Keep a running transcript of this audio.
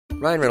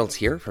Ryan Reynolds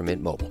here from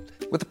Mint Mobile.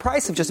 With the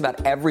price of just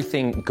about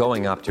everything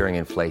going up during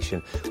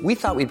inflation, we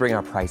thought we'd bring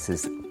our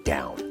prices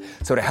down.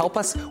 So to help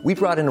us, we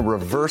brought in a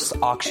reverse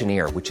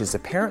auctioneer, which is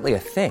apparently a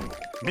thing.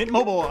 Mint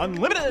Mobile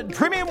Unlimited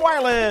Premium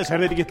Wireless. How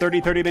to get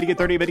 30, 30, bit to get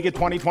 30, bit to get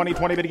 20, 20,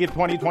 20, bit to get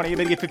 20, 20,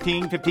 bit to get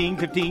 15, 15,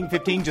 15,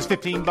 15, just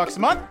 $15 a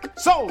month?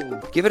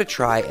 Sold! Give it a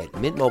try at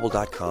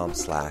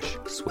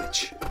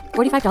mintmobile.com/switch.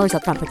 $45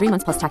 up front for 3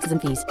 months plus taxes and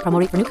fees. Promo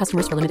rate for new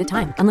customers for limited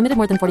time. Unlimited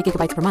more than 40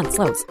 gigabytes per month.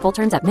 Slows full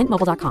terms at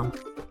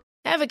mintmobile.com.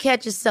 Ever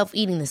catch yourself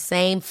eating the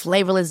same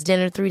flavorless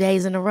dinner 3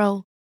 days in a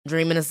row?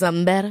 Dreaming of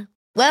something better?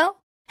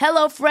 Well,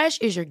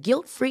 HelloFresh is your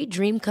guilt-free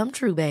dream come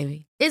true,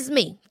 baby. It's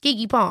me,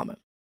 Keke Palmer.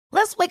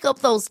 Let's wake up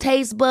those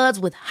taste buds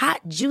with hot,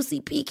 juicy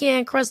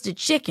pecan-crusted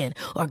chicken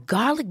or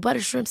garlic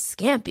butter shrimp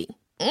scampi.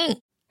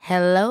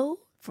 Hello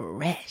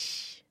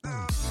Fresh.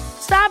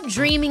 Stop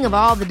dreaming of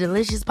all the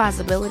delicious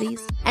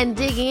possibilities and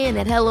dig in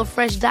at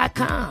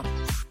HelloFresh.com.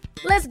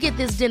 Let's get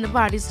this dinner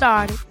party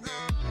started.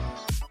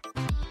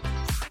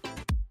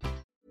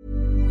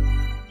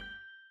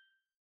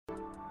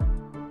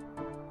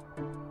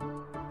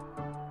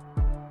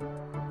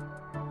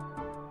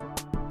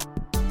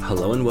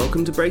 Hello and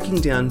welcome to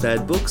Breaking Down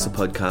Bad Books, a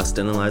podcast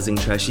analysing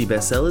trashy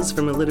bestsellers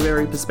from a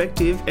literary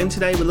perspective, and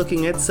today we're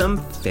looking at some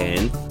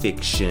fan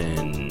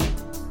fiction.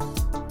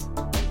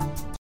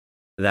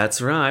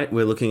 That's right,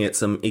 we're looking at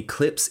some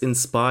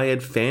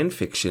Eclipse-inspired fan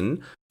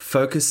fiction,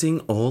 focusing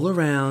all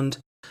around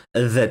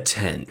the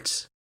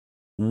tent.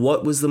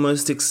 What was the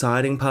most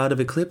exciting part of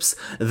Eclipse?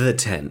 The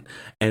tent.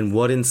 And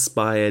what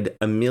inspired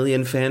a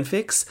million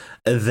fanfics?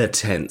 The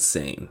tent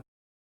scene.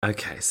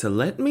 Okay, so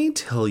let me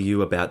tell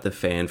you about the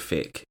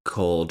fanfic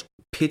called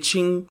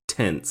Pitching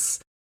Tents,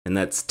 and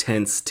that's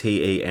Tense,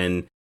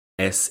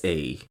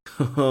 T-E-N-S-E.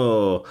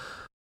 Oh,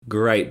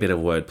 great bit of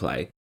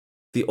wordplay.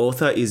 The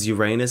author is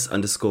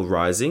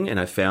Uranus_Rising, and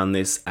I found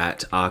this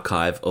at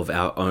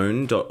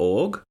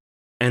archiveofourown.org.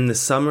 And the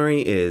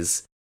summary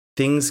is,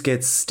 things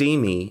get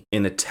steamy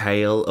in a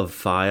tale of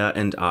fire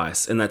and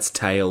ice, and that's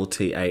tale,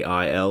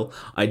 T-A-I-L.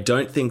 I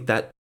don't think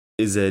that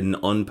is an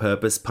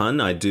on-purpose pun.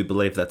 I do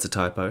believe that's a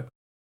typo.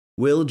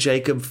 Will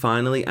Jacob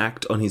finally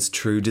act on his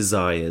true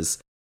desires?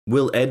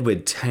 Will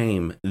Edward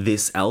tame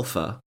this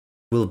alpha?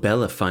 Will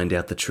Bella find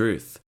out the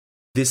truth?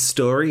 This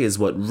story is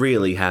what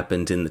really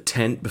happened in the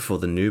tent before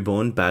the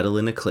newborn battle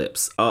in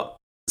Eclipse. Oh,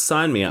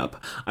 sign me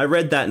up. I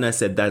read that and I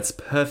said, that's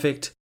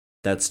perfect.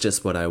 That's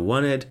just what I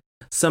wanted.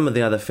 Some of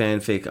the other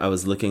fanfic I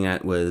was looking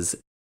at was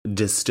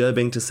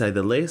disturbing to say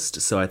the least,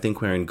 so I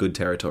think we're in good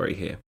territory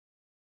here.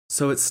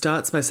 So it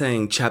starts by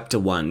saying chapter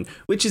 1,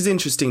 which is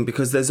interesting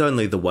because there's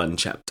only the one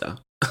chapter.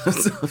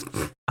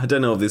 I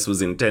don't know if this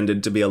was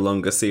intended to be a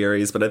longer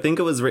series, but I think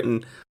it was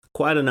written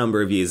quite a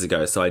number of years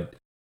ago, so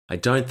I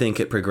don't think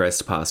it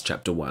progressed past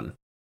chapter 1. It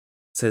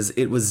says,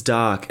 it was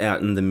dark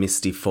out in the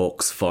misty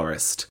Forks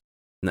forest.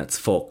 And that's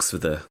Forks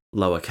with a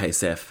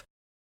lowercase f.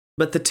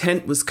 But the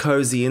tent was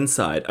cozy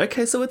inside.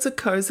 Okay, so it's a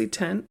cozy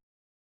tent.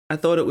 I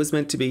thought it was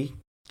meant to be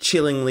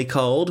chillingly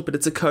cold, but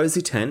it's a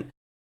cozy tent.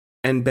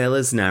 And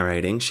Bella's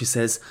narrating. She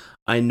says,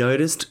 I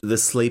noticed the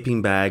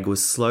sleeping bag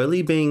was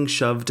slowly being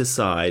shoved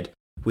aside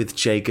with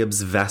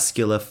Jacob's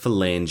vascular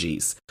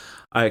phalanges.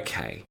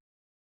 Okay.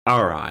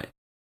 All right.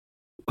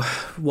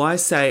 Why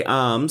say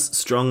arms,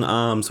 strong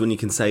arms, when you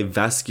can say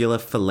vascular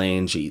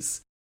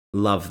phalanges?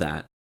 Love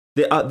that.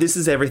 This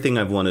is everything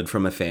I've wanted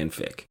from a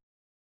fanfic.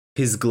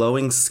 His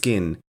glowing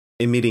skin,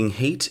 emitting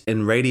heat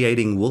and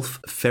radiating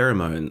wolf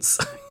pheromones.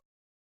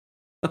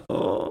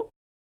 Oh.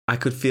 I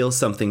could feel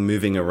something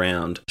moving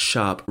around,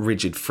 sharp,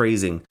 rigid,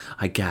 freezing.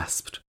 I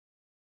gasped.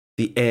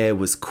 The air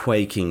was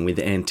quaking with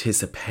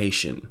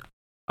anticipation.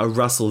 A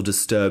rustle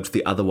disturbed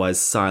the otherwise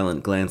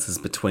silent glances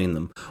between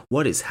them.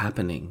 What is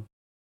happening?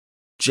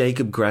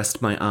 Jacob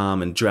grasped my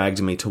arm and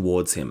dragged me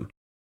towards him.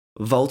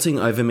 Vaulting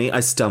over me, I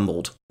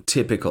stumbled.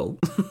 Typical.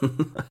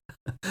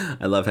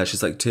 I love how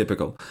she's like,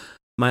 typical.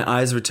 My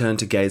eyes returned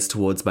to gaze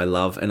towards my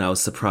love, and I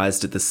was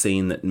surprised at the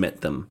scene that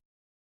met them.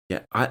 Yeah,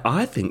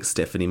 I think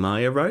Stephanie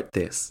Meyer wrote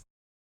this.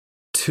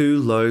 2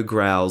 low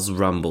growls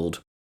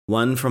rumbled.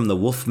 One from the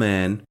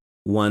Wolfman,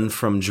 one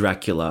from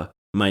Dracula.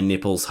 My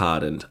nipples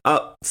hardened.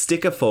 Oh,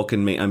 stick a fork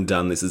in me, I'm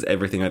done. This is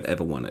everything I've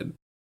ever wanted.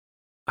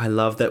 I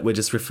love that we're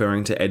just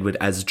referring to Edward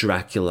as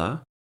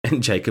Dracula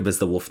and Jacob as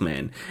the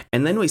Wolfman.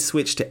 And then we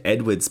switch to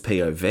Edward's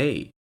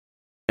POV.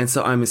 And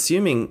so I'm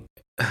assuming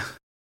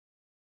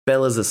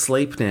Bella's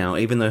asleep now,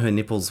 even though her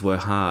nipples were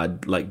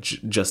hard like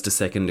just a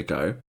second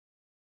ago.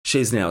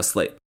 She's now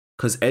asleep.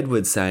 Because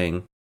Edward's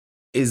saying,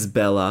 is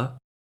Bella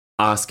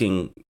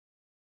asking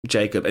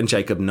Jacob? And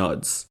Jacob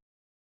nods.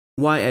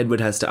 Why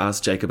Edward has to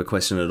ask Jacob a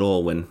question at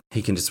all when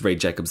he can just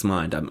read Jacob's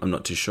mind, I'm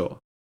not too sure.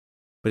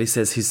 But he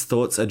says, his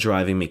thoughts are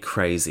driving me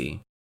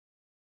crazy.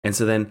 And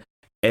so then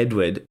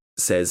Edward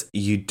says,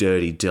 you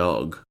dirty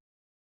dog.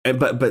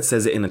 But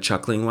says it in a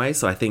chuckling way,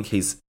 so I think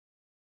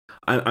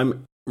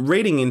I'm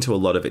reading into a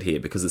lot of it here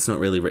because it's not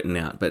really written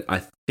out, but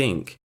I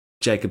think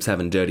Jacob's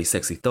having dirty,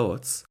 sexy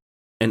thoughts.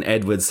 And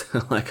Edward's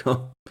like,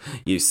 oh,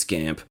 you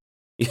scamp.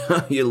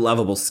 You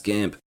lovable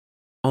scamp.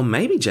 Oh,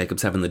 maybe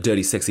Jacob's having the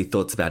dirty, sexy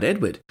thoughts about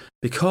Edward,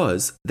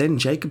 because then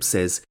Jacob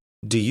says,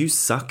 do you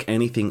suck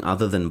anything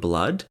other than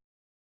blood?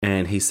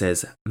 And he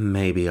says,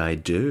 maybe I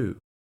do.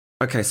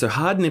 Okay, so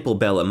Hard Nipple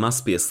Bella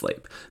must be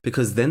asleep,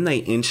 because then they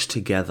inch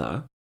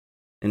together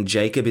and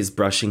Jacob is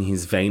brushing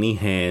his veiny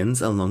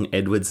hands along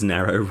Edward's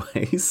narrow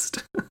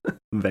waist.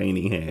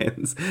 Veiny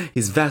hands.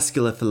 His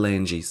vascular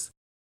phalanges.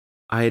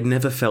 I had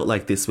never felt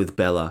like this with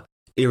Bella.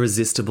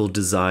 Irresistible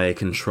desire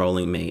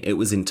controlling me. It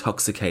was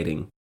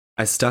intoxicating.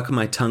 I stuck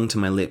my tongue to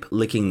my lip,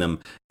 licking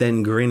them,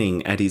 then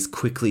grinning at his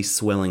quickly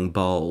swelling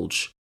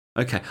bulge.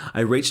 Okay,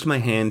 I reached my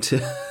hand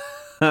to...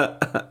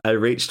 I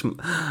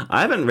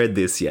haven't read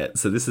this yet,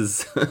 so this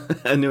is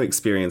a new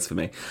experience for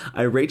me.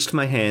 I reached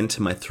my hand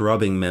to my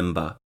throbbing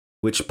member,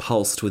 which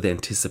pulsed with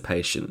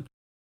anticipation.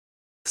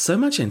 So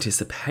much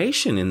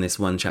anticipation in this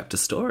one-chapter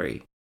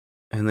story.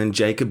 And then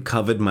Jacob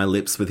covered my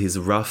lips with his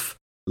rough,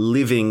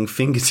 living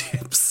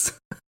fingertips.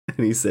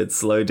 And he said,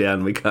 slow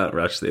down, we can't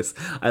rush this.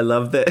 I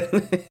love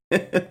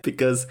that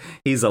because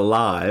he's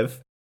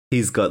alive,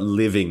 he's got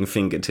living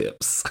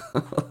fingertips.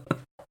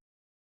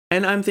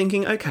 And I'm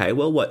thinking, okay,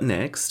 well, what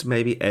next?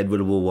 Maybe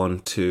Edward will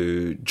want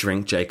to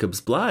drink Jacob's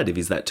blood if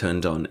he's that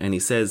turned on. And he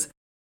says,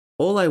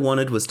 all I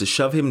wanted was to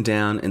shove him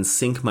down and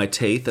sink my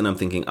teeth. And I'm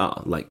thinking,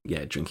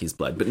 drink his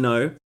blood. But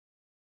no,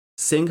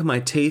 sink my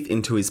teeth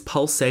into his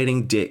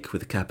pulsating dick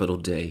with a capital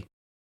D.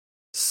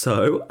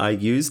 So I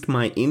used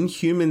my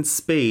inhuman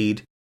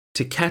speed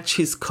to catch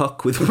his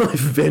cock with my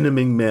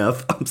venoming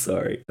mouth. I'm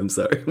sorry,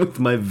 with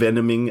my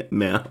venoming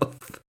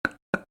mouth.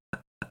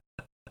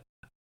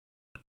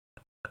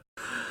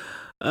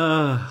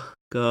 Oh,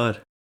 God.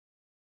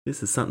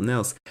 This is something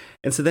else.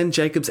 And so then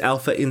Jacob's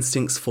alpha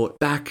instincts fought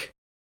back,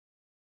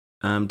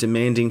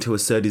 demanding to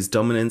assert his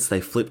dominance.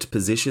 They flipped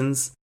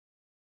positions.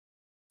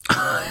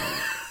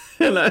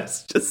 And I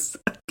was just,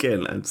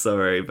 again, I'm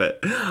sorry,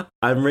 but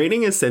I'm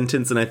reading a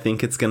sentence and I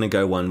think it's going to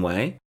go one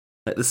way.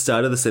 At the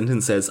start of the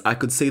sentence says, I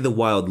could see the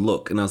wild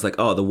look. And I was like,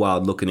 oh, the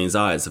wild look in his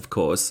eyes, of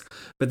course.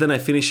 But then I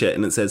finish it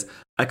and it says,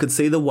 I could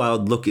see the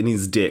wild look in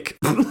his dick.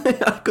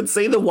 I could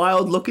see the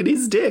wild look in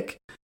his dick.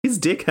 His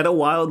dick had a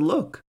wild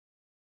look.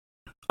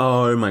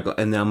 Oh my God.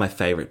 And now my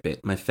favourite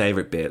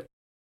bit.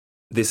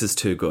 This is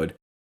too good.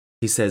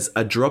 He says,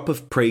 a drop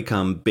of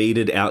pre-cum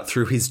beaded out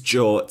through his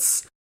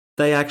jorts.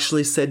 They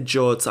actually said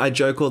jorts. I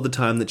joke all the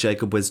time that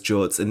Jacob wears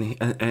jorts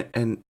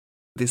and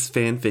this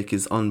fanfic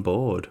is on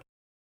board.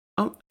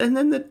 And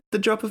then the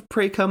drop of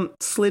pre-cum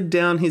slid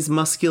down his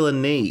muscular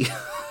knee.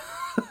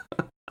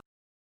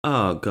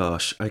 Oh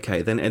gosh.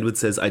 Okay, then Edward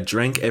says, I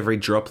drank every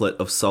droplet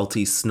of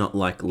salty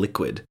snot-like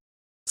liquid.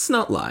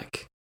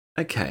 Snot-like.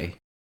 Okay.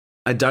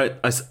 I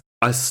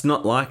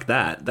snot like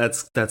that.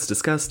 That's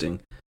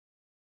disgusting.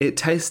 It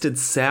tasted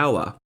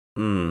sour.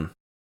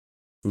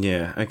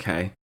 Yeah,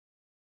 okay.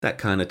 That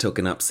kind of took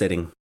an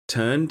upsetting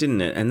turn,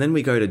 didn't it? And then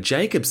we go to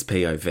Jacob's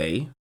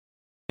POV,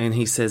 and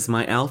he says,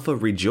 my alpha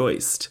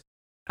rejoiced.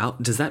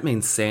 Does that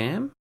mean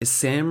Sam? Is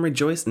Sam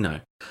rejoiced?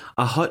 No.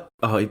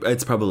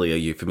 It's probably a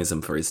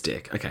euphemism for his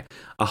dick. Okay.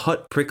 A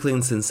hot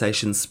prickling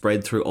sensation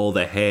spread through all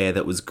the hair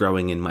that was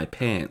growing in my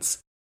pants,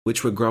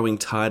 which were growing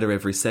tighter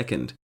every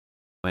second.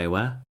 Wait,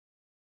 what?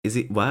 Is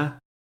it what?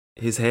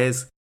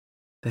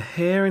 The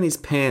hair in his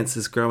pants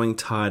is growing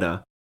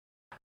tighter.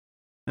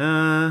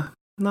 I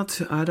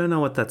don't know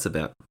what that's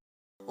about.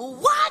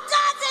 What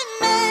does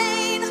it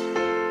mean?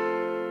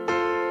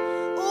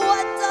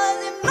 What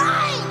does it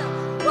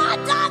mean?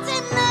 What does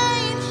it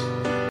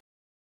mean?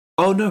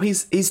 Oh no,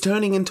 he's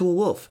turning into a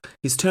wolf.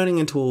 He's turning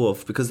into a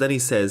wolf because then he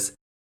says,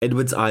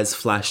 Edward's eyes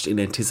flashed in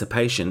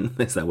anticipation,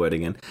 there's that word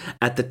again,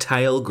 at the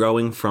tail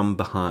growing from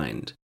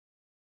behind.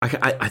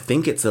 I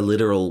think it's a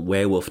literal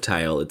werewolf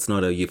tail. It's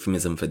not a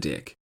euphemism for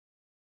dick.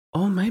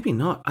 Oh, maybe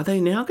not.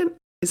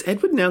 Is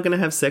Edward now going to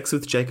have sex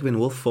with Jacob in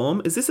wolf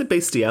form? Is this a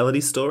bestiality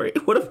story?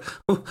 What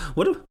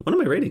am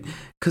I reading?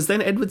 Because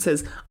then Edward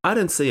says, I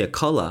don't see a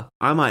collar.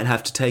 I might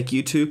have to take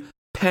you to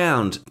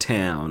Pound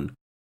Town,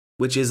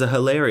 which is a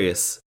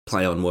hilarious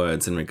play on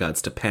words in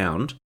regards to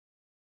pound.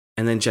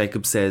 And then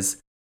Jacob says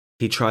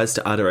he tries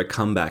to utter a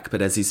comeback,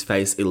 but as his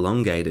face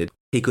elongated,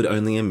 he could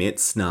only emit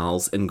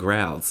snarls and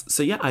growls.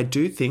 So yeah, I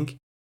do think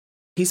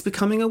he's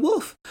becoming a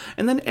wolf.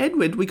 And then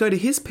Edward, we go to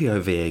his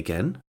POV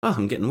again. Oh,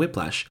 I'm getting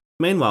whiplash.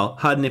 Meanwhile,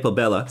 Hard Nipple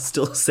Bella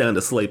still sound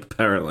asleep,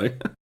 apparently.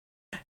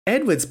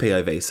 Edward's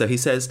POV. So he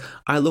says,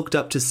 I looked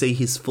up to see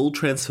his full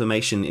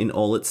transformation in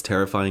all its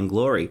terrifying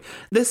glory.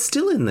 They're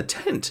still in the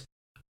tent.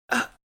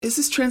 Is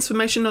this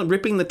transformation not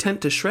ripping the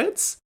tent to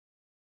shreds?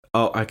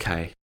 Oh,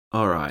 okay.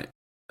 All right.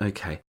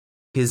 Okay.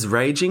 His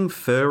raging,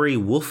 furry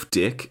wolf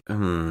dick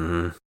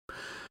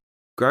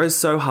grows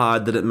so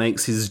hard that it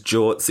makes his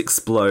jorts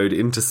explode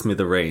into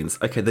smithereens.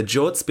 Okay, the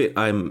jorts bit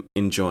I'm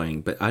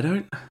enjoying, but I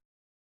don't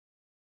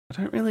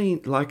really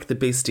like the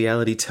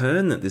bestiality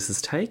turn that this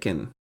has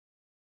taken.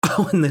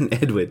 Oh, and then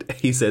Edward,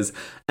 he says,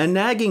 a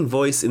nagging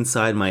voice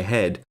inside my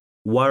head,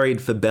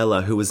 worried for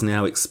Bella, who was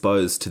now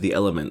exposed to the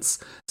elements.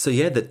 So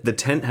yeah, the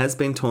tent has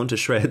been torn to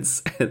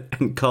shreds,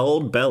 and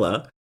cold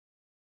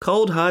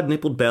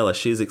hard-nippled Bella,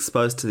 she's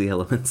exposed to the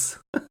elements.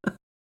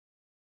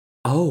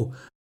 Oh,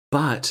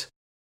 but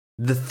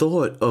the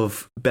thought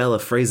of Bella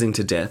freezing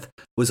to death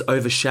was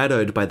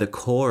overshadowed by the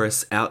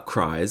chorus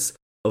outcries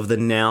of the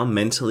now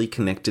mentally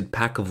connected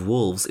pack of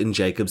wolves in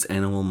Jacob's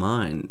animal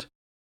mind.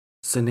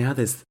 So now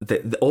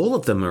all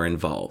of them are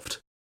involved.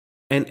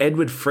 And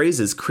Edward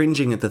freezes,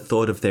 cringing at the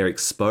thought of their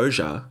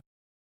exposure.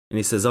 And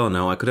he says, oh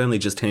no, I could only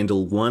just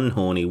handle one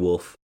horny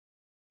wolf.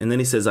 And then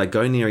he says, I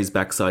go near his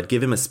backside,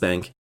 give him a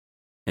spank,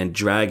 and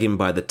drag him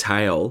by the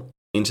tail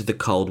into the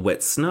cold,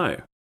 wet snow.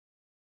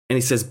 And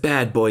he says,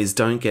 bad boys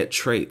don't get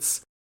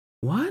treats.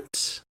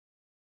 What?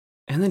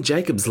 And then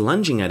Jacob's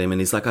lunging at him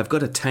and he's like, I've got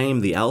to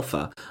tame the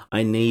alpha.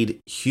 I need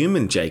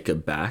human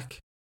Jacob back.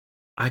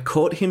 I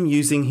caught him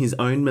using his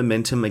own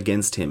momentum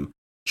against him,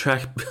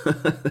 trapping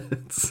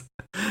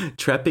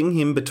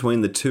him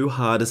between the two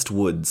hardest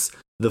woods,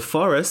 the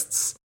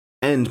forests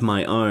and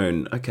my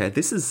own. Okay,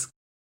 this is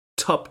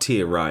top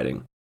tier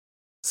writing.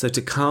 So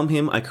to calm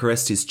him, I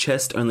caressed his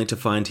chest only to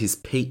find his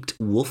peaked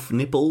wolf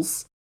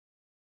nipples.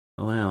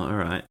 Oh, wow, all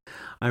right.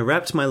 I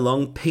wrapped my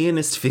long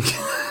pianist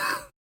fingers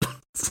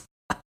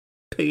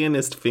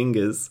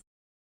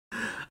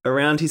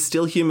around his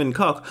still human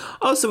cock.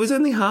 Oh, so he's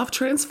only half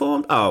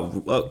transformed?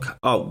 Oh,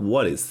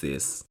 what is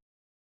this?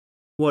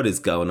 What is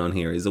going on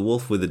here? He's a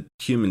wolf with a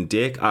human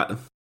dick?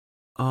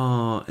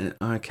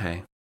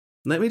 Okay.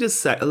 Let me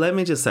just say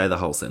the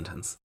whole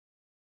sentence.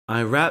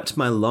 I wrapped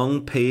my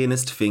long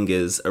pianist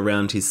fingers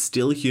around his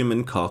still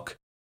human cock,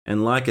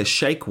 and like a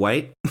shake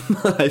weight,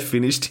 I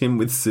finished him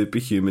with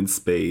superhuman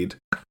speed.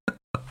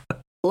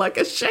 Like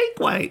a shake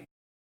weight.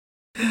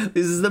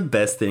 This is the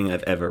best thing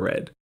I've ever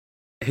read.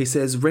 He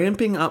says,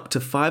 ramping up to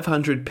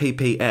 500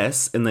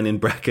 pps, and then in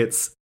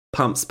brackets,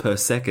 pumps per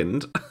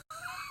second.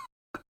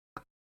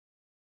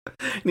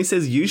 And he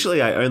says,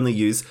 usually I only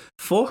use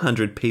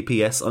 400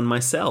 pps on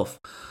myself.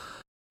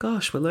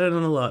 Gosh, we're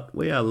learning a lot.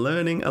 We are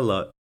learning a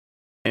lot.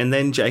 And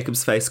then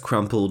Jacob's face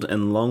crumpled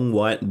and long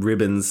white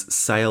ribbons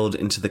sailed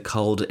into the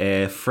cold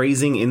air,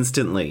 freezing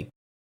instantly.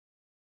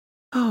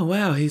 Oh,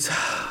 wow, he's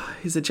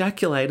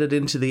ejaculated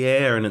into the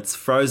air and it's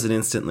frozen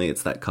instantly.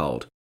 It's that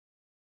cold.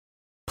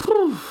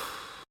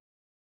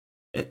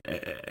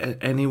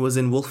 And he was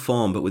in wolf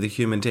form, but with a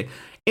human dick.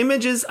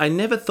 Images I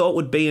never thought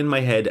would be in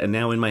my head are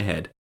now in my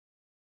head.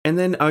 And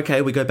then,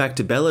 okay, we go back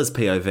to Bella's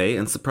POV,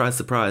 and surprise,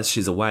 surprise,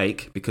 she's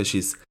awake because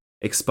she's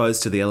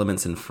exposed to the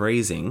elements and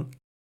freezing.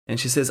 And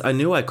she says, I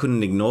knew I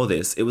couldn't ignore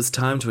this. It was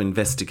time to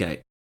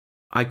investigate.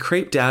 I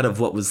creeped out of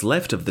what was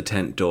left of the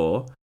tent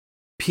door,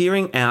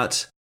 peering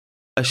out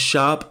a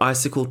sharp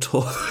icicle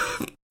tore...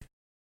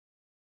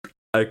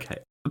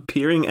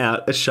 Peering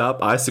out a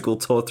sharp icicle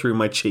tore through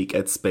my cheek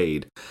at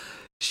speed.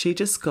 She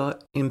just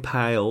got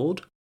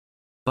impaled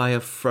by a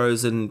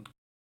frozen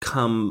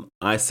cum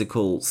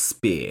icicle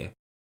spear.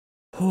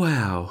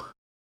 Wow.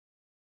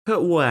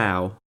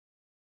 Wow.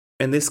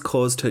 And this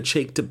caused her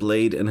cheek to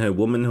bleed and her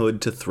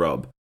womanhood to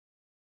throb.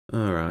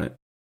 All right.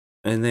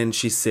 And then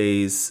she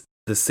sees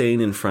the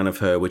scene in front of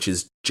her, which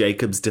is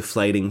Jacob's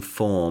deflating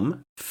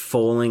form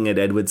falling at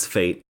Edward's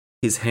feet,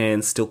 his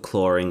hands still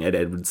clawing at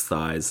Edward's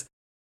thighs.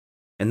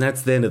 And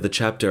that's the end of the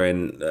chapter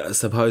and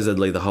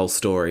supposedly the whole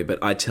story, but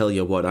I tell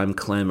you what, I'm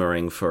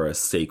clamoring for a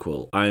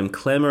sequel. I am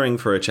clamoring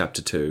for a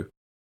chapter 2.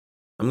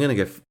 I'm going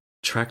to go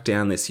track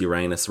down this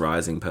Uranus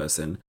Rising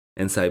person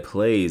and say,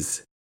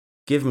 please,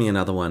 give me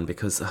another one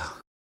because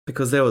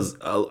there was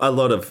a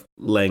lot of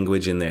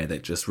language in there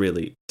that just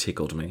really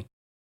tickled me.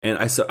 And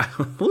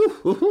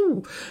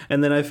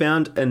and then I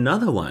found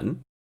another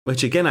one,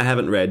 which again I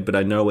haven't read, but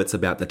I know it's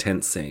about the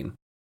tent scene.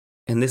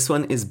 And this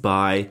one is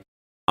by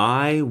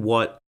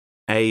What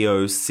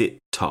Ao Sit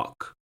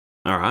Talk.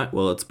 All right,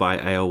 well, it's by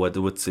Ao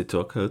What Sit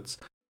Talk.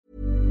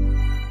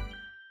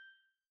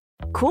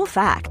 Cool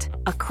fact,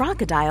 a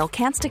crocodile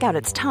can't stick out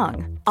its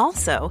tongue.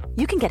 Also,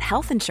 you can get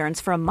health insurance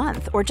for a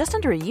month or just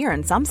under a year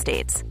in some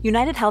states.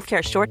 United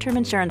Healthcare short-term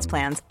insurance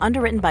plans,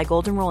 underwritten by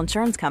Golden Rule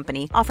Insurance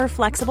Company, offer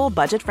flexible,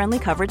 budget-friendly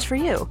coverage for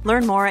you.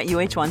 Learn more at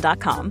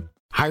UH1.com.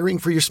 Hiring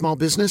for your small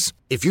business?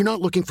 If you're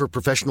not looking for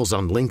professionals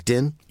on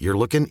LinkedIn, you're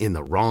looking in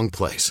the wrong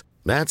place.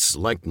 That's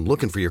like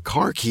looking for your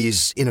car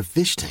keys in a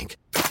fish tank.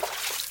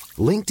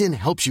 LinkedIn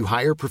helps you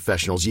hire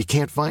professionals you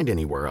can't find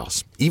anywhere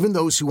else, even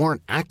those who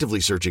aren't actively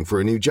searching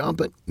for a new job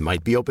but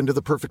might be open to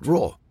the perfect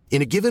role.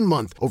 In a given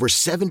month, over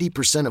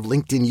 70% of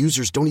LinkedIn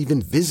users don't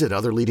even visit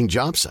other leading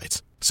job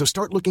sites. So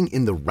start looking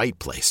in the right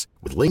place.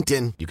 With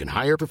LinkedIn, you can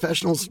hire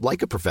professionals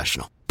like a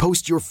professional.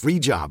 Post your free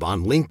job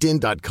on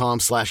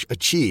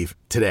linkedin.com/achieve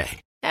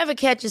today. Ever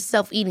catch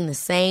yourself eating the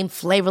same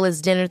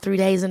flavorless dinner 3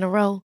 days in a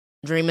row?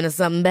 Dreaming of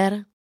something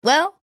better?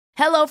 Well,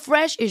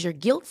 HelloFresh is your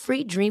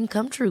guilt-free dream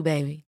come true,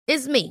 baby.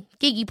 It's me,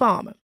 Keke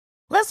Palmer.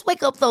 Let's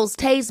wake up those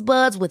taste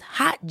buds with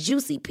hot,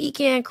 juicy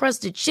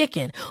pecan-crusted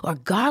chicken or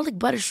garlic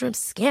butter shrimp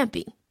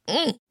scampi.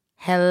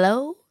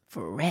 Hello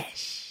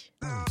Fresh.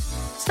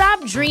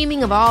 Stop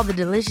dreaming of all the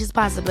delicious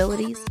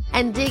possibilities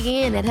and dig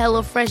in at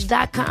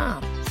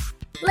HelloFresh.com.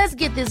 Let's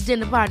get this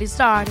dinner party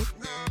started.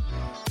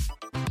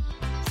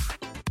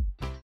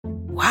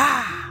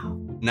 Wow.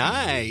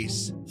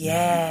 Nice.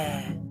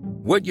 Yeah.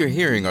 What you're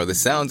hearing are the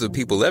sounds of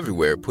people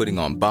everywhere putting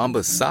on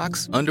Bombas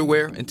socks,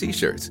 underwear, and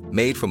T-shirts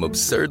made from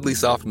absurdly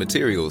soft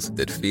materials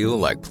that feel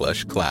like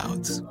plush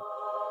clouds.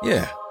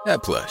 Yeah,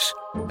 that plush.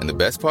 And the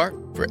best part?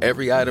 For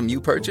every item you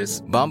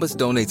purchase, Bombas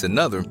donates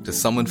another to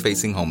someone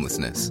facing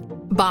homelessness.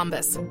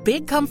 Bombas.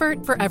 Big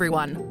comfort for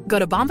everyone. Go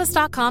to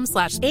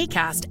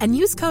bombas.com/ACAST and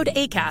use code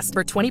ACAST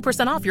for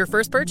 20% off your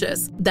first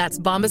purchase. That's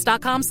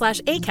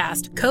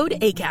bombas.com/ACAST. Code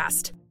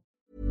ACAST.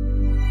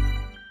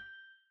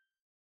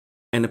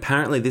 And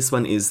apparently this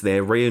one is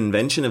their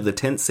reinvention of the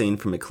tent scene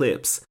from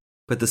Eclipse,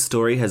 but the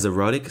story has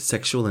erotic,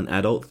 sexual and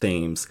adult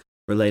themes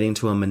relating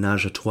to a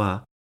ménage à trois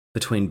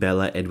between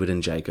Bella, Edward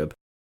and Jacob.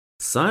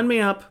 Sign me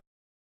up!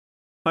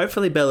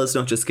 Hopefully Bella's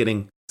not just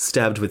getting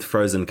stabbed with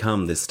frozen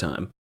cum this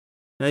time.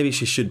 Maybe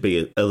she should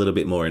be a little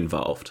bit more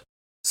involved.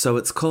 So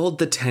it's called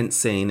the tent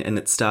scene, and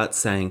it starts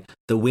saying,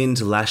 the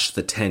wind lashed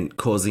the tent,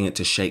 causing it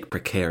to shake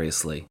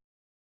precariously.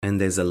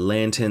 And there's a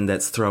lantern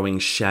that's throwing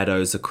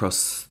shadows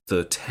across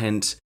the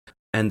tent,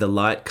 and the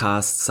light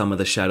casts some of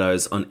the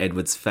shadows on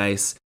Edward's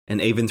face, and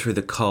even through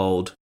the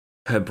cold,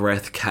 her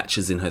breath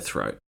catches in her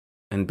throat.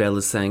 And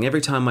Bella's saying,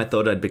 every time I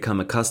thought I'd become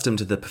accustomed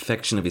to the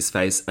perfection of his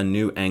face, a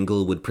new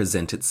angle would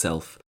present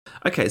itself.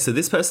 Okay, so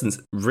this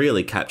person's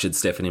really captured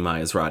Stephenie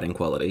Meyer's writing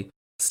quality.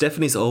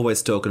 Stephanie's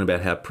always talking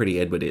about how pretty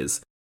Edward is.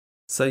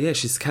 So yeah,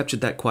 she's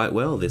captured that quite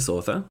well, this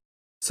author.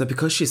 So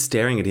because she's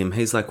staring at him,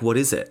 he's like, what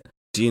is it?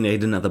 Do you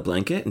need another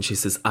blanket? And she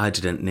says, I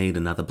didn't need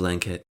another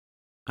blanket.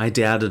 I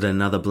doubted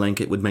another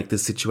blanket would make the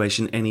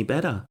situation any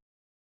better.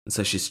 And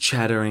so she's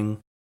chattering.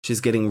 She's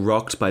getting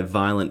rocked by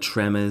violent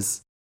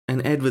tremors.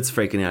 And Edward's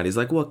freaking out. He's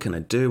like, what can I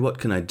do? What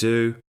can I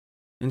do?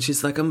 And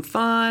she's like, I'm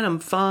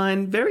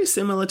fine. Very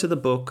similar to the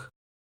book.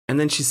 And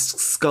then she's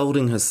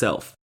scolding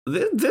herself.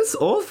 This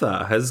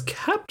author has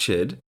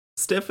captured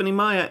Stephenie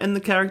Meyer and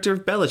the character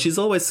of Bella. She's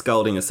always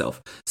scolding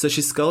herself. So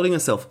she's scolding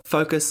herself.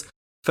 Focus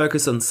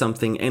on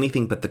something,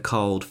 anything but the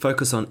cold.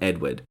 Focus on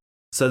Edward.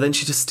 So then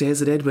she just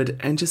stares at Edward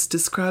and just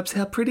describes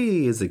how pretty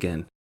he is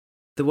again.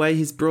 The way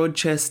his broad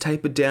chest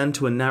tapered down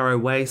to a narrow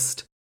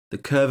waist, the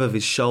curve of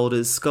his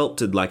shoulders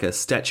sculpted like a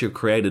statue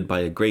created by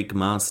a Greek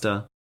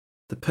master,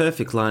 the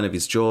perfect line of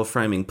his jaw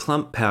framing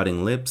plump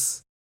pouting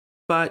lips.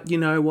 But you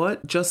know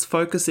what? Just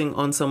focusing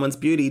on someone's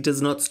beauty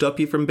does not stop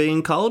you from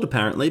being cold,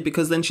 apparently,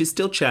 because then she's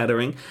still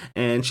chattering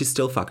and she's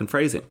still fucking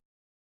freezing.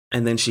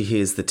 And then she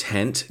hears the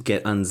tent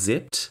get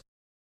unzipped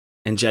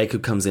and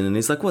Jacob comes in and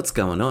he's like, what's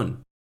going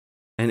on?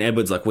 And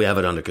Edward's like, we have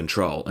it under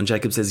control. And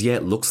Jacob says, yeah,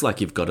 it looks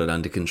like you've got it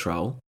under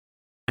control.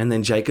 And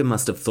then Jacob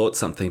must have thought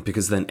something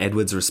because then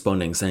Edward's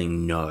responding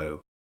saying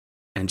no.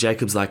 And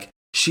Jacob's like,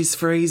 she's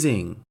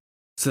freezing.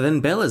 So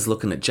then Bella's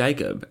looking at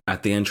Jacob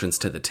at the entrance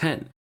to the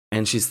tent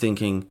and she's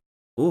thinking,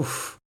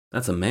 oof,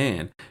 that's a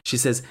man. She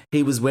says,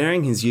 he was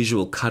wearing his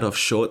usual cut-off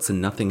shorts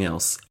and nothing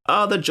else.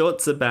 Oh, the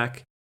jorts are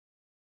back.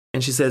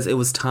 And she says, it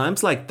was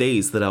times like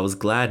these that I was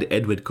glad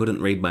Edward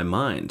couldn't read my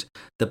mind.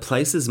 The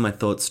places my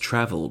thoughts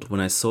travelled when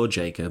I saw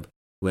Jacob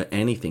were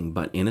anything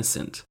but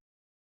innocent.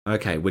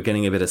 Okay, we're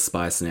getting a bit of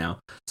spice now.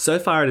 So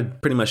far it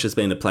had pretty much just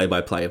been a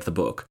play-by-play of the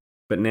book,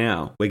 but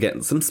now we're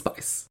getting some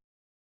spice.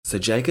 So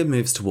Jacob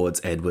moves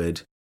towards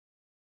Edward.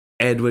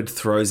 Edward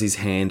throws his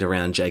hand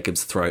around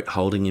Jacob's throat,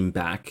 holding him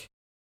back.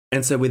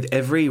 And so with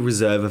every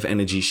reserve of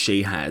energy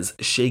she has,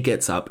 she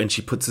gets up and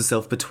she puts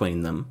herself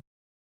between them.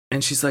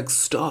 And she's like,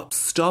 stop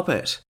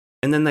it.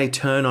 And then they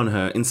turn on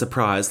her in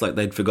surprise like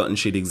they'd forgotten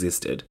she'd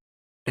existed.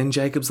 And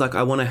Jacob's like,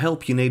 I want to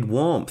help, you need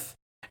warmth.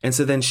 And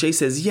so then she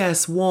says,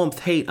 yes,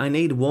 warmth, heat, I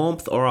need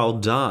warmth or I'll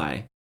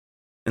die.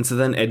 And so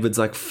then Edward's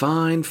like,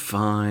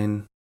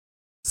 fine.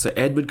 So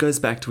Edward goes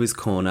back to his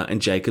corner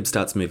and Jacob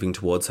starts moving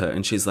towards her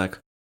and she's like,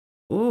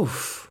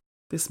 oof,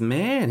 this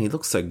man, he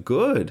looks so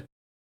good.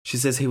 She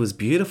says he was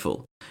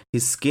beautiful.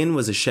 His skin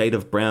was a shade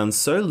of brown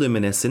so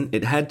luminescent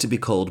it had to be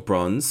called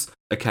bronze.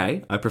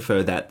 Okay, I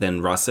prefer that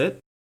than russet.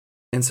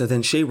 And so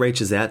then she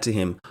reaches out to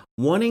him,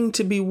 wanting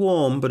to be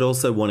warm but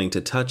also wanting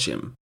to touch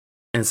him.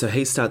 And so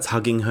he starts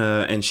hugging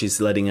her and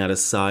she's letting out a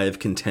sigh of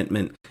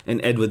contentment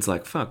and Edward's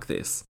like, fuck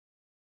this.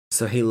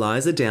 So he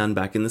lies her down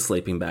back in the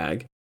sleeping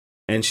bag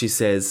and she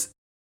says,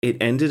 it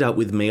ended up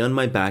with me on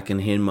my back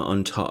and him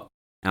on top.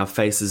 Our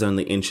faces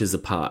only inches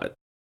apart.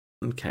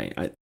 Okay,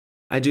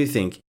 I do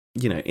think,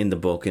 you know, in the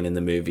book and in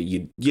the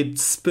movie, you'd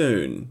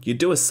spoon. You'd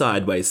do a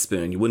sideways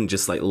spoon. You wouldn't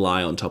just like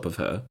lie on top of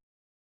her.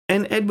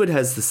 And Edward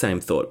has the same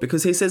thought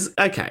because he says,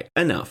 okay,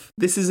 enough.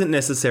 This isn't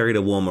necessary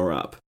to warm her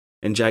up.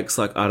 And Jake's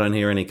like, I don't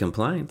hear any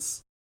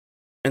complaints.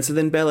 And so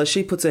then Bella,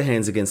 she puts her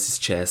hands against his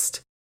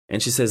chest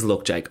and she says,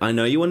 look, Jake, I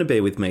know you want to be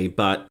with me,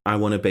 but I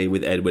want to be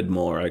with Edward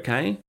more,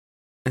 okay?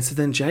 And so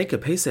then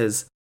Jacob, he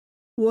says,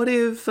 what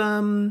if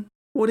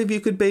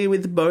you could be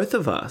with both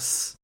of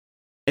us?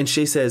 And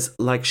she says,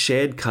 like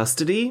shared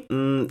custody?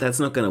 That's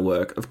not going to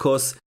work. Of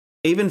course,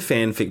 even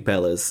fanfic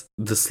Bella's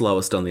the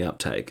slowest on the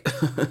uptake.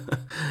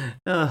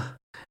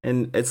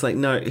 And it's like,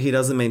 no, he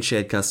doesn't mean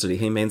shared custody.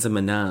 He means a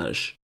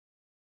menage.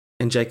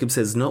 And Jacob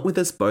says, not with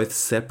us both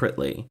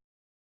separately.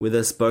 With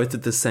us both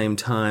at the same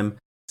time,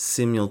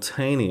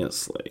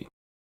 simultaneously.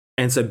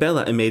 And so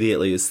Bella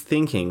immediately is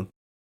thinking,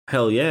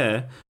 hell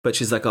yeah. But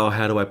she's like, oh,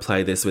 how do I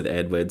play this with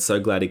Edward? So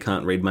glad he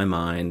can't read my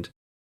mind.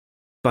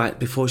 But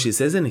before she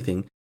says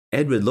anything,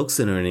 Edward looks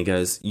at her and he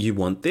goes, you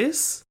want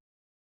this?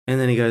 And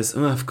then he goes,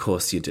 oh, of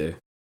course you do.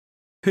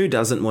 Who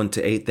doesn't want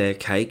to eat their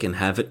cake and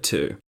have it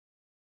too?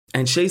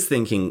 And she's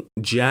thinking,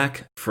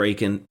 Jack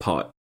freaking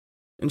pot.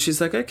 And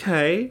she's like,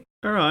 okay,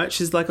 all right.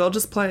 She's like, I'll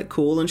just play it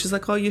cool. And she's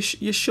like, oh, you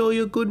sure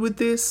you're good with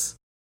this?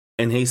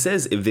 And he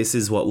says, if this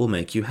is what will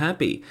make you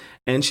happy.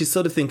 And she's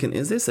sort of thinking,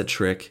 is this a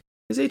trick?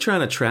 Is he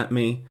trying to trap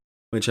me?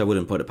 Which I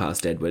wouldn't put it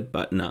past Edward,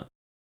 but no.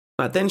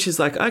 But then she's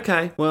like,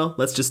 okay, well,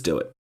 let's just do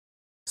it.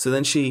 So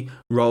then she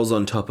rolls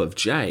on top of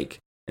Jake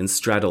and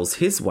straddles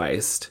his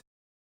waist.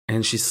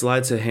 And she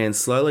slides her hand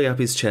slowly up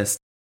his chest,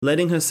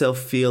 letting herself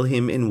feel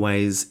him in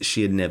ways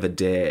she had never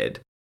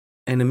dared.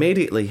 And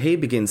immediately he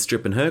begins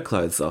stripping her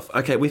clothes off.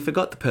 Okay, we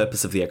forgot the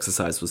purpose of the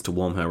exercise was to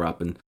warm her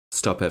up and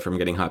stop her from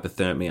getting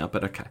hypothermia,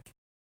 but okay.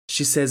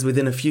 She says,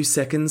 within a few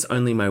seconds,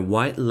 only my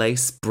white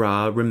lace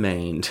bra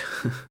remained.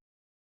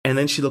 And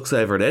then she looks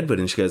over at Edward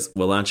and she goes,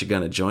 well, aren't you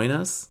going to join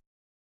us?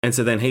 And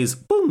so then he's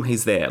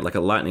there like a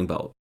lightning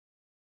bolt.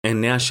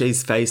 And now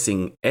she's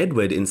facing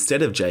Edward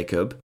instead of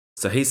Jacob.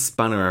 So he's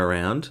spun her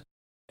around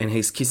and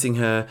he's kissing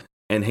her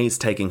and he's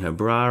taking her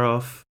bra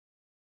off.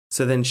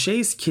 So then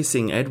she's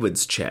kissing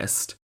Edward's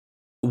chest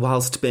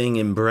whilst being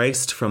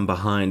embraced from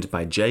behind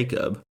by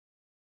Jacob.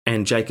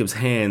 And Jacob's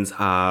hands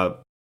are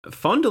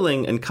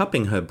fondling and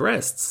cupping her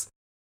breasts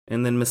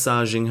and then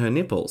massaging her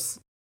nipples.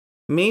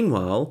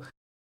 Meanwhile,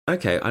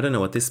 okay, I don't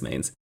know what this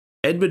means.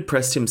 Edward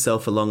pressed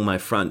himself along my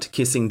front,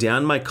 kissing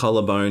down my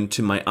collarbone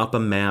to my upper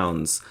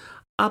mounds.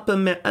 Are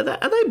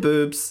they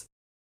boobs?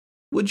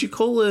 Would you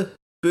call a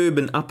boob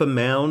an upper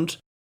mound?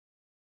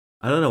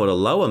 I don't know what a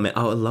lower mound...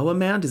 Oh, a lower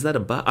mound? Is that a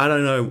butt? I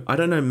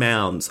don't know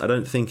mounds. I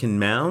don't think in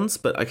mounds,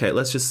 but okay,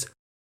 let's just...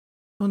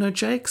 Oh no,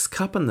 Jake's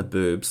cupping the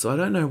boobs, so I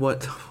don't know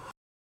what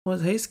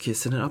he's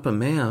kissing, an upper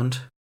mound.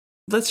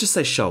 Let's just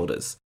say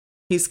shoulders.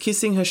 He's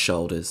kissing her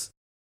shoulders.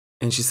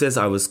 And she says,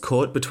 I was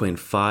caught between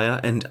fire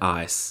and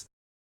ice.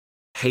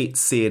 Heat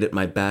seared at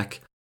my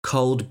back,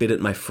 cold bit at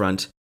my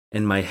front,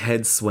 and my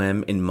head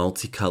swam in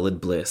multicolored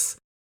bliss.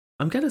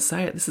 I'm going to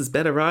say it, this is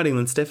better writing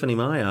than Stephanie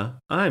Meyer.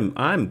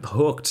 I'm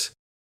hooked.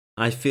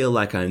 I feel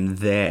like I'm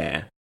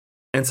there.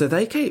 And so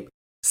they keep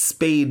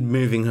speed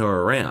moving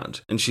her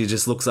around. And she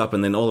just looks up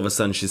and then all of a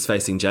sudden she's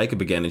facing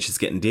Jacob again and she's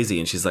getting dizzy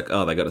and she's like,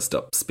 oh, they got to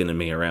stop spinning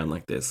me around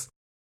like this.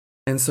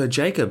 And so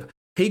Jacob,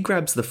 he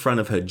grabs the front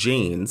of her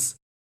jeans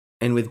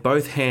and with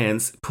both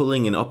hands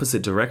pulling in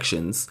opposite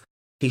directions,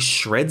 he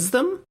shreds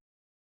them.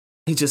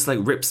 He just like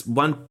rips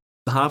one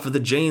half of the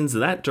jeans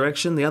that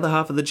direction, the other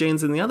half of the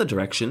jeans in the other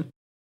direction.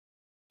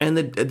 And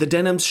the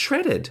denim's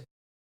shredded,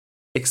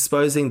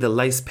 exposing the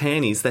lace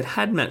panties that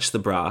had matched the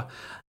bra.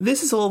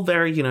 This is all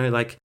very,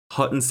 like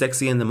hot and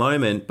sexy in the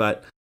moment,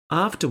 but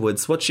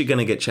afterwards, what's she going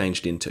to get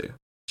changed into?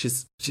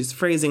 She's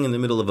freezing in the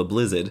middle of a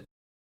blizzard,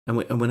 and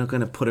we're not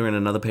going to put her in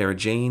another pair of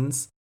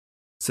jeans.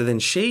 So then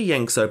she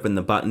yanks open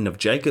the button of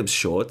Jacob's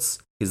shorts,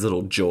 his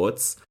little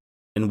jorts,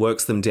 and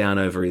works them down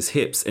over his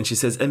hips. And she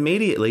says,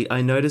 immediately,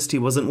 I noticed he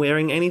wasn't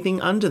wearing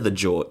anything under the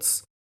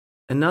jorts.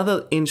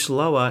 Another inch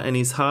lower and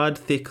his hard,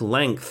 thick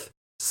length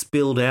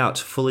spilled out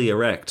fully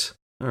erect.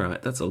 All right,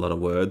 that's a lot of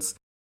words.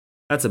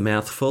 That's a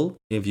mouthful,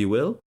 if you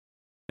will.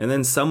 And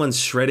then someone's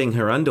shredding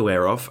her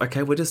underwear off.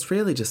 Okay, we're just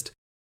really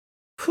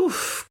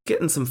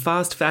getting some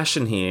fast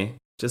fashion here.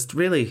 Just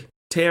really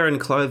tearing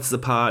clothes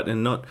apart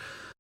and not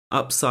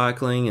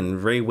upcycling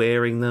and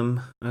re-wearing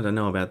them. I don't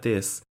know about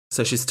this.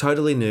 So she's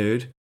totally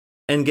nude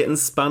and getting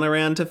spun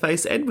around to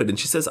face Edward. And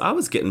she says, I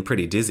was getting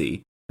pretty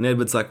dizzy. And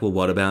Edward's like, well,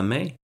 what about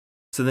me?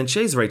 So then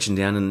she's reaching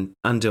down and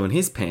undoing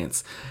his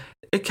pants.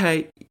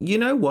 Okay, you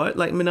know what?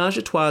 Like, menage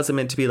a trois are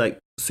meant to be, like,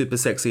 super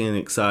sexy and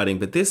exciting,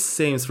 but this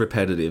seems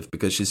repetitive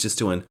because she's just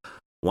doing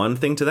one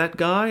thing to that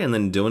guy and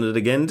then doing it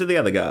again to the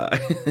other guy.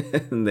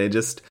 And they're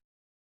just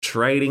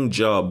trading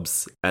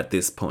jobs at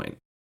this point.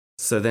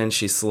 So then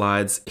she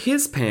slides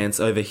his pants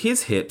over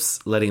his hips,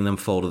 letting them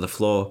fall to the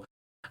floor,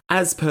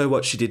 as per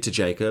what she did to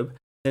Jacob.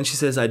 Then she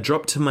says, I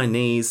dropped to my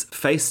knees,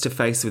 face to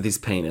face with his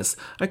penis.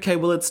 Okay,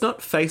 well, it's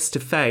not face to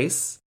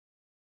face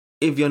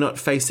if you're not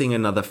facing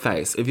another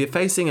face. If you're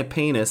facing a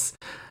penis,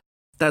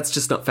 that's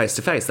just not face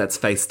to face, that's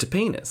face to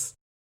penis.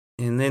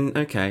 And then,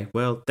 okay,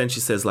 well, then she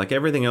says, like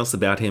everything else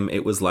about him,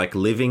 it was like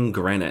living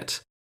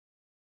granite.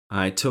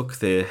 I took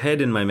the head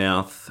in my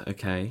mouth,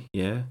 okay,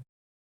 yeah,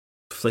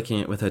 flicking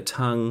it with her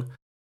tongue,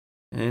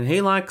 and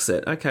he likes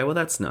it. Okay, well,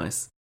 that's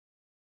nice.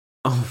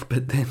 Oh,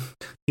 but then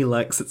he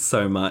likes it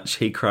so much,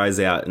 he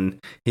cries out and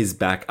his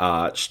back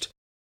arched.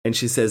 And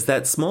she says,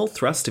 that small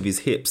thrust of his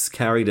hips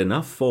carried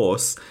enough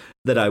force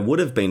that I would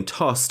have been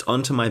tossed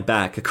onto my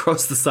back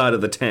across the side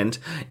of the tent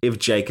if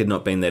Jake had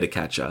not been there to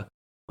catch her.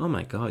 Oh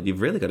my God, you've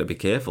really got to be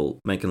careful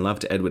making love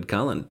to Edward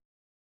Cullen.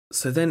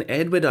 So then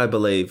Edward, I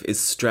believe, is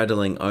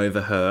straddling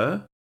over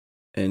her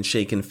and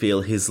she can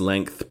feel his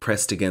length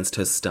pressed against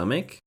her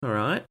stomach, all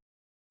right?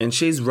 And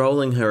she's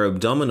rolling her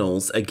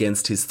abdominals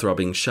against his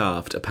throbbing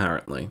shaft,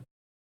 apparently.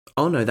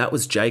 Oh no, that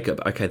was Jacob.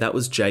 Okay, that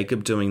was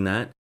Jacob doing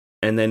that.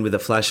 And then with a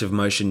flash of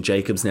motion,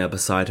 Jacob's now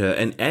beside her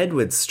and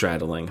Edward's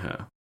straddling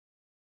her.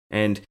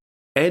 And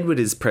Edward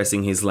is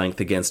pressing his length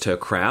against her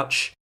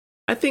crouch.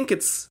 I think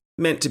it's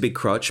meant to be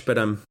crotch, but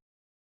I'm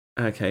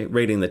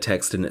reading the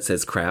text and it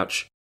says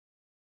crouch.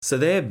 So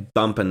they're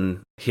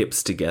bumping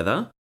hips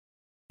together.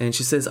 And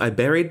she says, I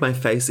buried my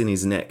face in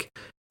his neck,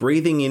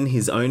 breathing in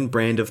his own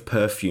brand of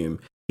perfume.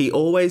 He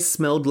always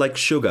smelled like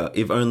sugar,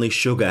 if only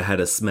sugar had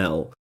a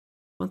smell.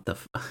 What the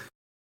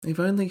If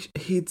only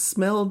he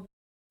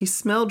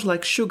smelled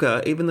like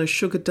sugar, even though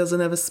sugar doesn't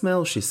have a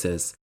smell, she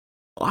says.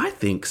 I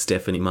think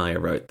Stephenie Meyer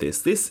wrote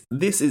this.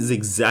 This is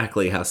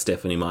exactly how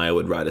Stephenie Meyer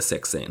would write a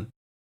sex scene.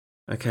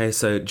 Okay,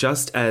 so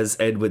just as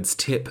Edward's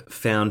tip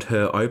found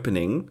her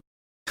opening,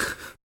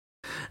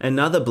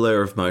 another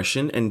blur of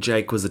motion, and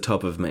Jake was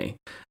atop of me.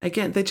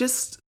 Again, they're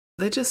just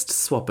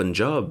swapping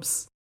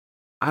jobs.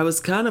 I was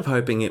kind of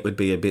hoping it would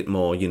be a bit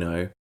more,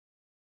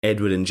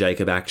 Edward and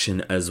Jacob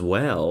action as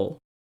well.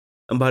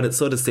 But it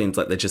sort of seems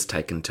like they're just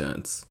taking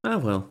turns. Oh,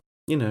 well,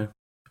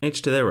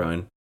 each to their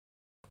own.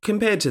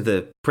 Compared to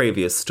the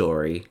previous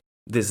story,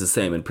 this is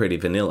seeming pretty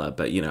vanilla,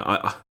 but,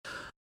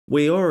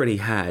 we already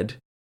had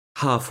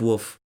half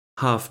wolf,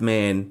 half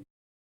man,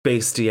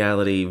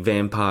 bestiality,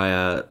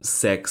 vampire,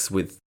 sex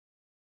with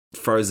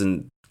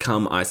frozen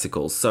cum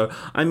icicles. So,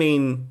 I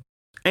mean,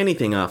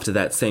 anything after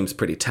that seems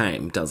pretty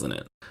tame, doesn't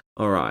it?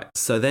 All right,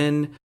 so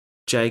then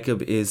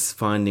Jacob is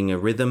finding a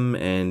rhythm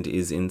and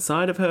is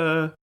inside of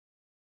her.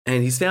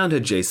 And he's found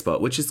her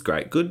G-spot, which is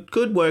great.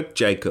 Good work,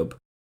 Jacob.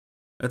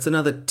 That's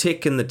another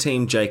tick in the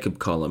Team Jacob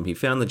column. He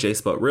found the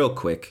G-spot real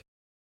quick.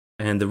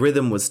 And the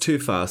rhythm was too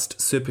fast,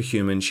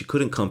 superhuman. She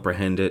couldn't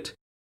comprehend it.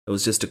 It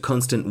was just a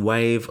constant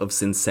wave of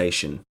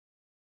sensation,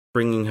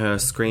 bringing her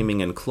screaming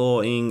and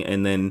clawing.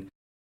 And then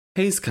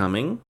he's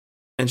coming.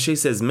 And she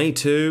says, me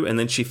too. And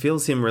then she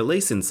feels him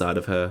release inside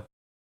of her.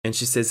 And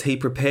she says, he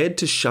prepared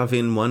to shove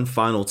in one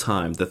final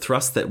time, the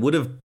thrust that would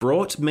have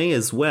brought me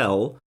as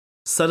well.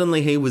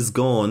 Suddenly he was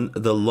gone,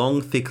 the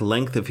long, thick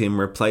length of him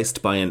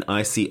replaced by an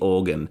icy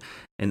organ.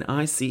 An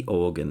icy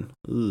organ.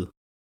 Ugh.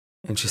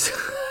 And she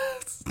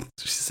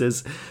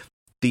says,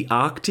 the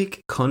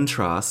Arctic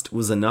contrast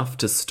was enough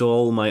to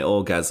stall my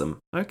orgasm.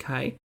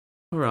 Okay,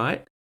 all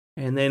right.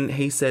 And then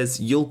he says,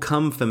 you'll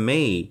come for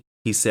me,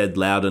 he said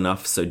loud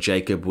enough so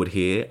Jacob would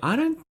hear. I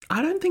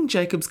don't think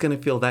Jacob's going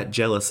to feel that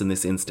jealous in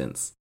this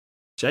instance.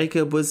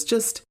 Jacob was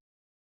just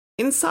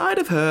inside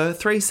of her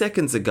 3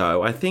 seconds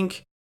ago. I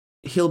think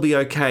he'll be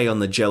okay on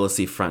the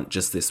jealousy front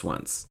just this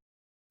once.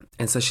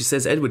 And so she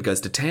says Edward goes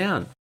to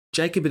town.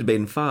 Jacob had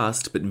been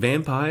fast, but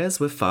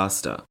vampires were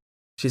faster.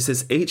 She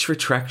says each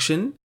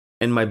retraction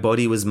and my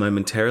body was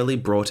momentarily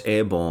brought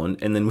airborne,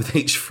 and then with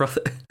each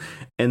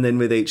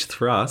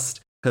thrust,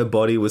 her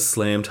body was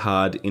slammed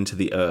hard into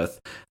the earth.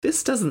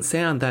 This doesn't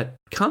sound that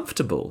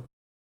comfortable.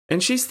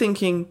 And she's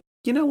thinking,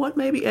 you know what,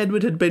 maybe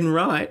Edward had been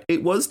right.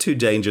 It was too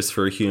dangerous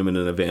for a human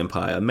and a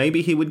vampire.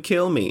 Maybe he would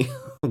kill me.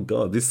 Oh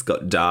God, this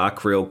got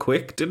dark real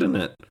quick, didn't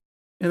it?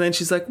 And then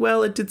she's like,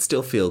 well, it did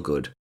still feel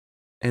good.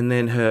 And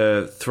then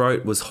her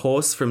throat was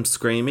hoarse from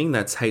screaming.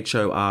 That's Horse.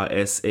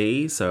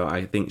 So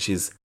I think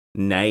she's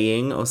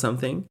neighing or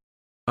something.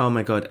 Oh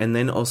my God. And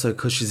then also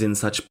because she's in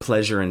such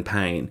pleasure and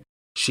pain,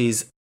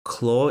 she's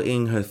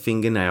clawing her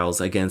fingernails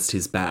against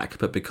his back.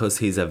 But because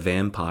he's a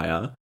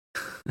vampire,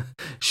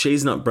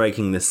 she's not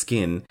breaking the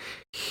skin.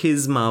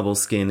 His marble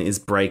skin is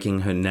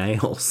breaking her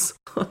nails.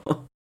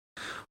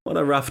 What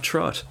a rough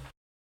trot.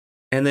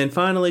 And then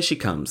finally she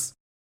comes.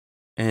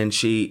 And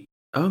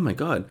oh my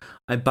God,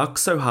 I bucked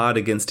so hard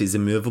against his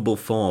immovable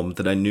form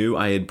that I knew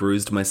I had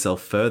bruised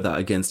myself further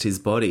against his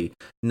body.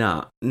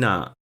 Nah,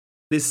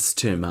 this is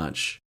too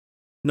much.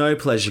 No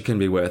pleasure can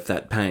be worth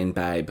that pain,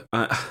 babe.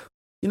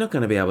 You're not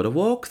going to be able to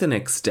walk the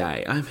next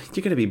day.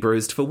 You're going to be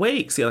bruised for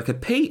weeks. You're like a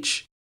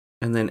peach.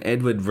 And then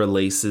Edward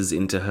releases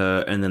into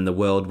her and then the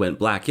world went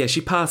black. Yeah,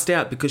 she passed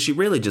out because she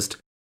really just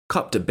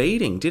copped a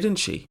beating, didn't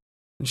she?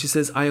 And she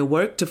says, I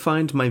awoke to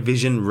find my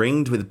vision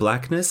ringed with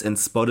blackness and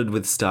spotted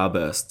with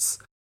starbursts.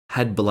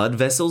 Had blood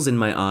vessels in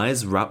my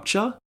eyes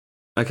rupture?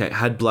 Okay,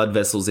 had blood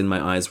vessels in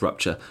my eyes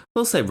rupture.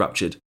 We'll say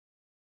ruptured.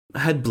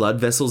 Had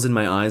blood vessels in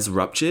my eyes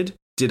ruptured?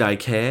 Did I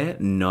care?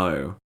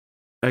 No.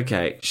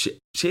 Okay,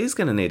 she's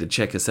going to need to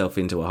check herself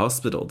into a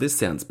hospital. This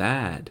sounds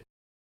bad.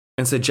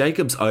 And so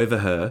Jacob's over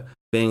her,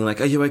 being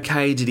like, are you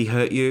okay? Did he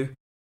hurt you?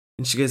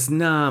 And she goes,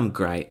 nah, I'm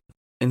great.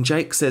 And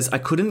Jake says, I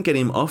couldn't get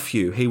him off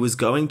you. He was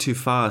going too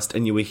fast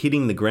and you were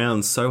hitting the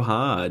ground so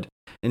hard.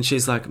 And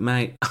she's like,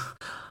 mate,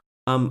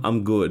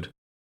 I'm good.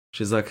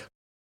 She's like,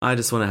 I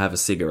just want to have a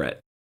cigarette.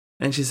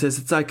 And she says,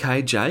 it's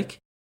okay, Jake.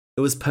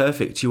 It was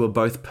perfect. You were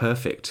both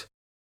perfect.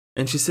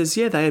 And she says,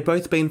 yeah, they had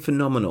both been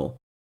phenomenal.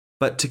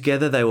 But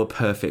together they were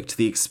perfect.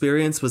 The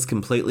experience was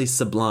completely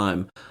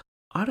sublime.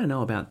 I don't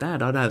know about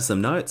that. I'd have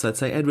some notes. I'd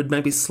say, Edward,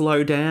 maybe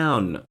slow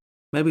down.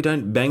 Maybe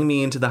don't bang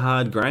me into the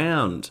hard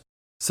ground.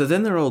 So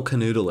then they're all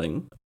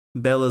canoodling.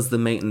 Bella's the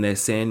meat in their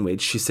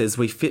sandwich. She says,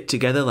 we fit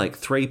together like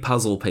 3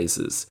 puzzle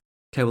pieces.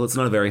 Okay, well, it's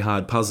not a very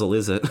hard puzzle,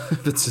 is it?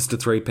 If it's just a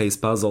 3-piece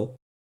puzzle.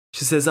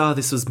 She says,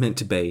 this was meant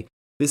to be.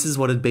 This is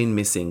what had been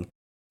missing.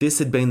 This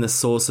had been the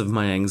source of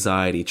my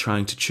anxiety,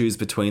 trying to choose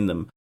between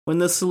them, when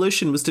the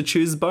solution was to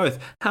choose both.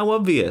 How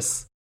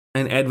obvious.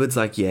 And Edward's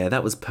like, yeah,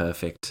 that was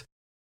perfect.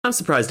 I'm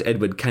surprised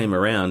Edward came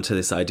around to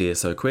this idea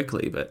so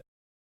quickly, but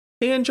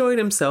he enjoyed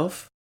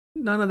himself.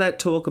 None of that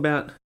talk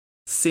about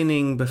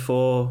sinning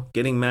before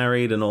getting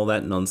married and all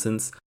that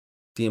nonsense.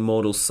 The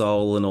immortal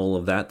soul and all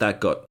of that. That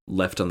got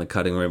left on the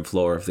cutting room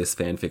floor of this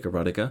fanfic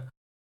erotica.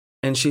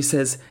 And she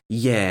says,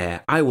 yeah,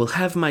 I will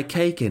have my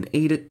cake and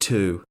eat it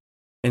too.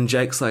 And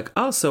Jake's like,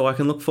 so I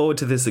can look forward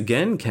to this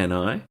again, can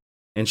I?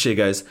 And she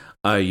goes,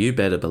 you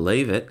better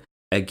believe it.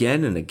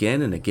 Again and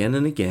again and again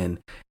and again.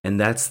 And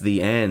that's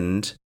the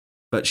end.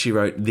 But she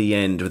wrote the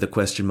end with a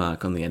question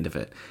mark on the end of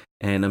it.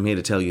 And I'm here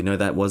to tell you, no,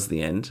 that was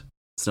the end.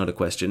 It's not a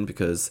question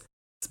because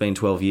it's been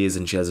 12 years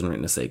and she hasn't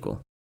written a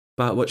sequel.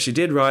 But what she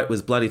did write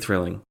was bloody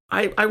thrilling.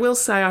 I will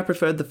say I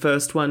preferred the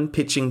first one,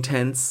 pitching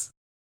tense,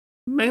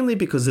 mainly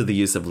because of the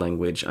use of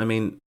language. I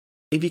mean,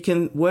 if you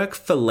can work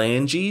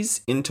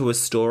phalanges into a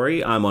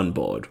story, I'm on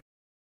board.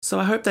 So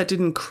I hope that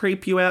didn't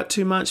creep you out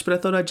too much, but I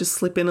thought I'd just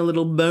slip in a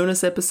little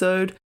bonus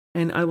episode,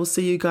 and I will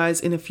see you guys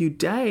in a few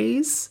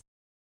days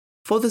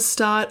for the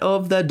start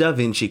of the Da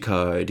Vinci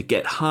Code.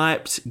 Get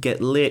hyped,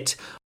 get lit.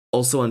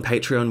 Also on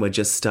Patreon, we're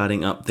just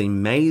starting up the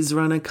Maze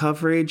Runner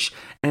coverage,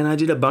 and I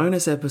did a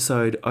bonus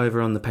episode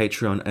over on the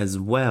Patreon as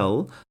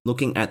well,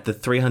 looking at the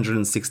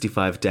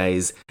 365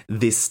 Days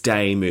This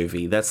Day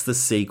movie. That's the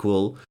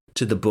sequel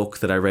to the book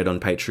that I read on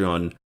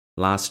Patreon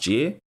last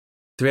year.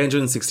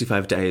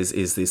 365 Days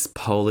is this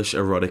Polish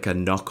erotica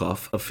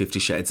knockoff of 50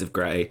 Shades of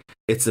Grey.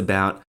 It's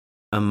about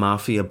a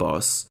mafia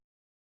boss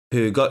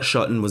who got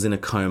shot and was in a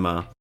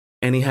coma.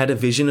 And he had a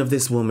vision of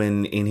this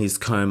woman in his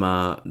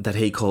coma that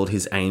he called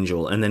his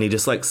angel. And then he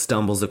just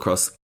stumbles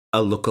across a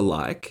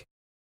lookalike.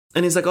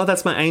 And he's like,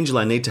 that's my angel.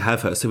 I need to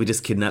have her. So he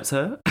just kidnaps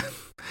her.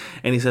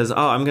 And he says,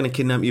 I'm going to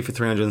kidnap you for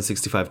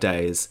 365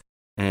 days.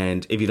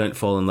 And if you don't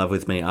fall in love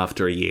with me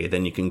after a year,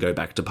 then you can go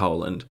back to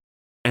Poland.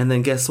 And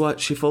then guess what?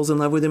 She falls in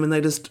love with him and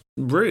they just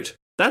root.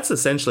 That's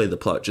essentially the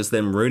plot, just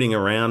them rooting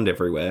around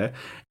everywhere.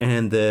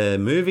 And the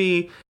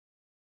movie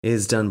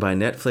is done by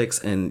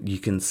Netflix, and you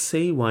can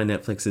see why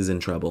Netflix is in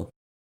trouble.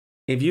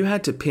 If you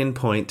had to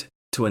pinpoint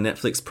to a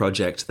Netflix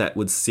project that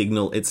would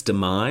signal its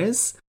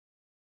demise,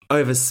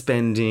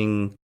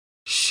 overspending,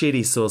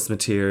 shitty source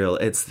material,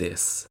 it's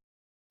this.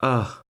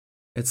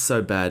 It's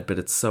so bad, but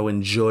it's so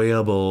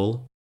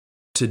enjoyable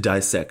to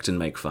dissect and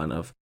make fun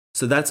of.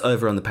 So that's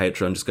over on the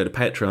Patreon. Just go to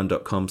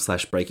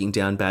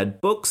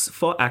patreon.com/breakingdownbadbooks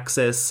for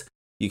access.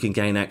 You can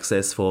gain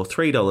access for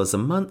 $3 a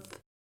month.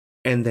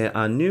 And there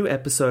are new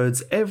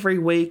episodes every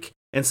week,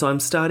 and so I'm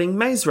starting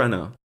Maze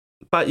Runner.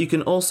 But you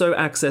can also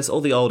access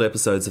all the old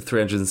episodes of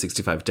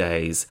 365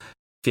 Days,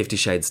 50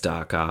 Shades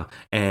Darker,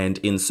 and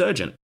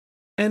Insurgent.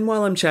 And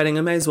while I'm chatting,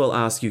 I may as well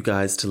ask you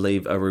guys to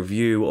leave a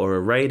review or a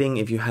rating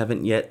if you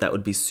haven't yet. That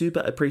would be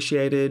super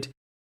appreciated.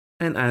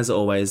 And as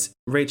always,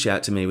 reach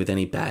out to me with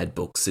any bad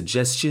book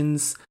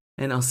suggestions,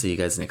 and I'll see you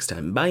guys next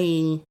time.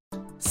 Bye!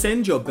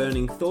 Send your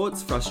burning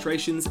thoughts,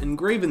 frustrations, and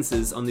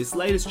grievances on this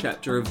latest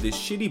chapter of this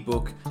shitty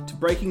book to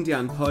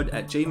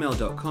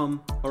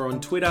breakingdownpod@gmail.com or on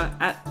Twitter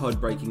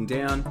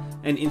 @podbreakingdown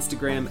and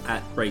Instagram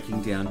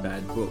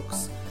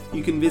 @breakingdownbadbooks.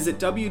 You can visit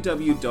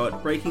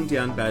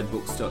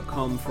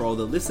www.breakingdownbadbooks.com for all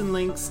the listen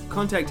links,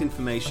 contact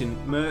information,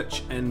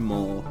 merch, and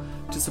more.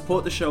 To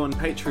support the show on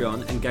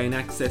Patreon and gain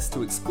access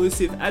to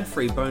exclusive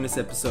ad-free bonus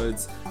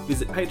episodes,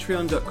 visit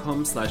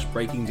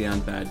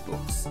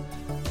patreon.com/breakingdownbadbooks.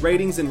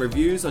 Ratings and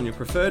reviews on your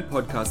preferred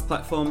podcast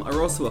platform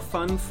are also a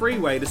fun, free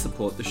way to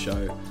support the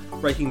show.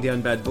 Breaking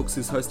Down Bad Books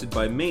is hosted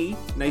by me,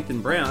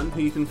 Nathan Brown,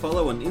 who you can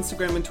follow on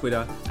Instagram and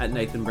Twitter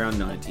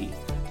 @NathanBrown90.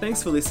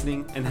 Thanks for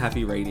listening and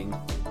happy reading.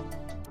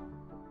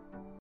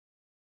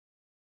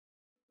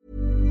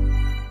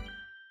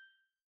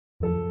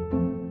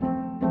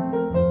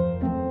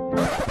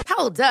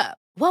 Hold up.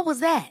 What was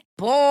that?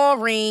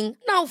 Boring.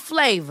 No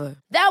flavor.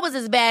 That was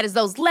as bad as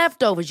those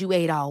leftovers you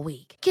ate all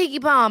week. Keke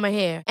Palmer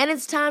here. And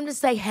it's time to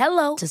say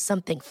hello to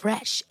something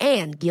fresh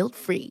and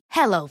guilt-free.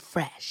 Hello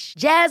Fresh.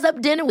 Jazz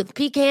up dinner with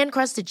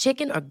pecan-crusted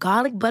chicken or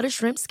garlic butter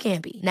shrimp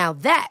scampi. Now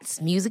that's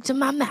music to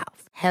my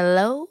mouth.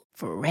 Hello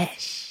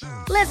Fresh.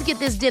 Let's get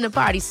this dinner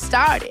party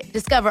started.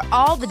 Discover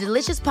all the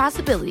delicious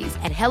possibilities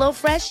at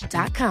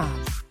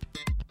HelloFresh.com.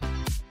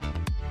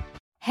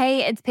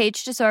 Hey, it's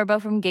Paige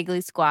DeSorbo from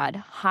Giggly Squad.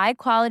 High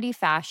quality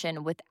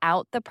fashion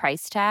without the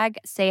price tag.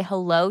 Say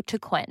hello to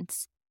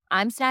Quince.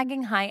 I'm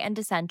snagging high-end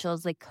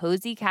essentials like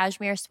cozy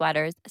cashmere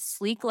sweaters,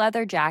 sleek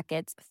leather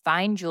jackets,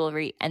 fine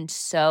jewelry, and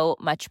so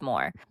much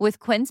more. With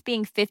Quince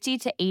being 50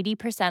 to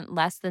 80%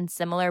 less than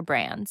similar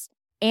brands.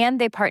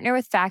 And they partner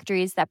with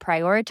factories that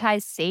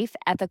prioritize safe,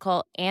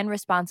 ethical, and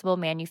responsible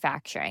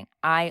manufacturing.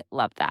 I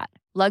love that.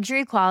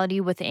 Luxury quality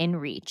within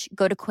reach.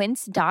 Go to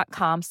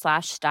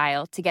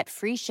quince.com/style to get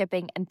free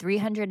shipping and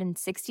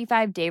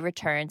 365-day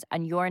returns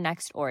on your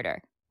next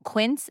order.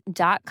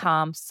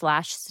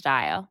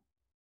 Quince.com/style.